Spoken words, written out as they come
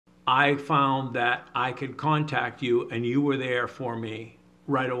I found that I could contact you and you were there for me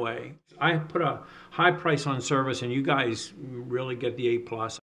right away. I put a high price on service and you guys really get the A+.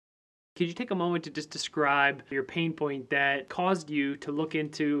 Could you take a moment to just describe your pain point that caused you to look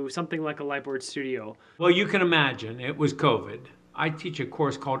into something like a Lightboard studio? Well, you can imagine, it was COVID. I teach a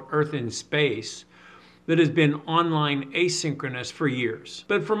course called Earth in Space that has been online asynchronous for years.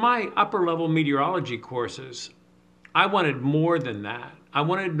 But for my upper level meteorology courses, I wanted more than that. I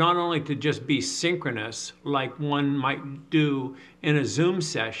wanted not only to just be synchronous like one might do in a Zoom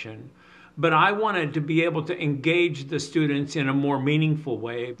session, but I wanted to be able to engage the students in a more meaningful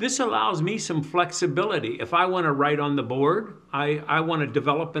way. This allows me some flexibility. If I want to write on the board, I want to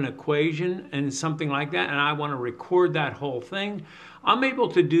develop an equation and something like that, and I want to record that whole thing, I'm able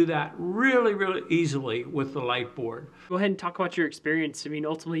to do that really, really easily with the Lightboard. Go ahead and talk about your experience. I mean,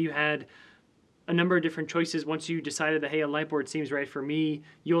 ultimately you had a number of different choices. Once you decided that, hey, a Lightboard seems right for me,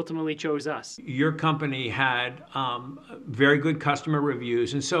 you ultimately chose us. Your company had very good customer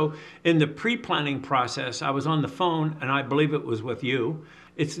reviews. And so in the pre-planning process, I was on the phone, and I believe it was with you.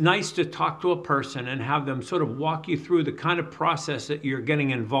 It's nice to talk to a person and have them sort of walk you through the kind of process that you're getting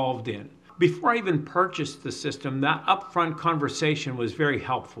involved in. Before I even purchased the system, that upfront conversation was very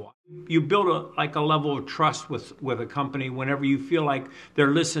helpful. You build a level of trust with a company whenever you feel like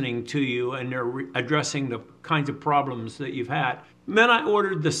they're listening to you and they're addressing the kinds of problems that you've had. And then I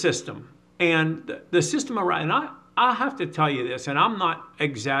ordered the system, and the system arrived. And I have to tell you this, and I'm not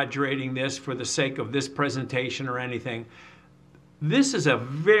exaggerating this for the sake of this presentation or anything. This is a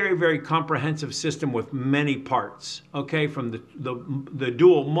very, very comprehensive system with many parts, okay? From the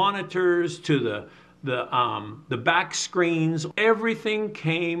dual monitors to the back screens. Everything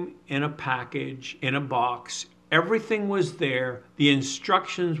came in a package, in a box. Everything was there. The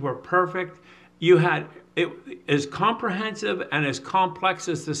instructions were perfect. You had it as comprehensive and as complex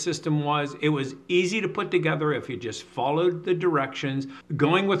as the system was. It was easy to put together if you just followed the directions.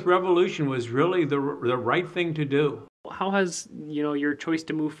 Going with Revolution was really the right thing to do. How has your choice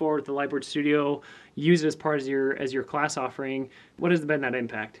to move forward with the Lightboard Studio, use it as part of your class offering, what has been that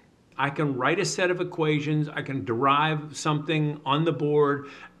impact? I can write a set of equations, I can derive something on the board,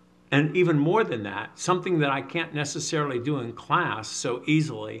 and even more than that, something that I can't necessarily do in class so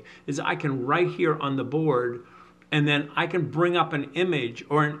easily, is I can write here on the board, and then I can bring up an image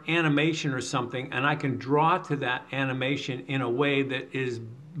or an animation or something, and I can draw to that animation in a way that is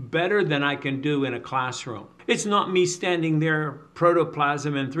better than I can do in a classroom. It's not me standing there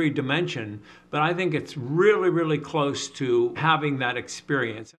protoplasm in 3D, but I think it's really, really close to having that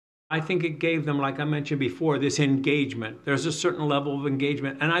experience. I think it gave them, like I mentioned before, this engagement. There's a certain level of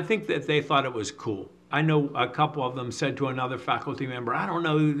engagement, and I think that they thought it was cool. I know a couple of them said to another faculty member, I don't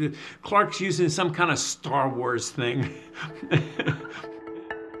know, Clark's using some kind of Star Wars thing.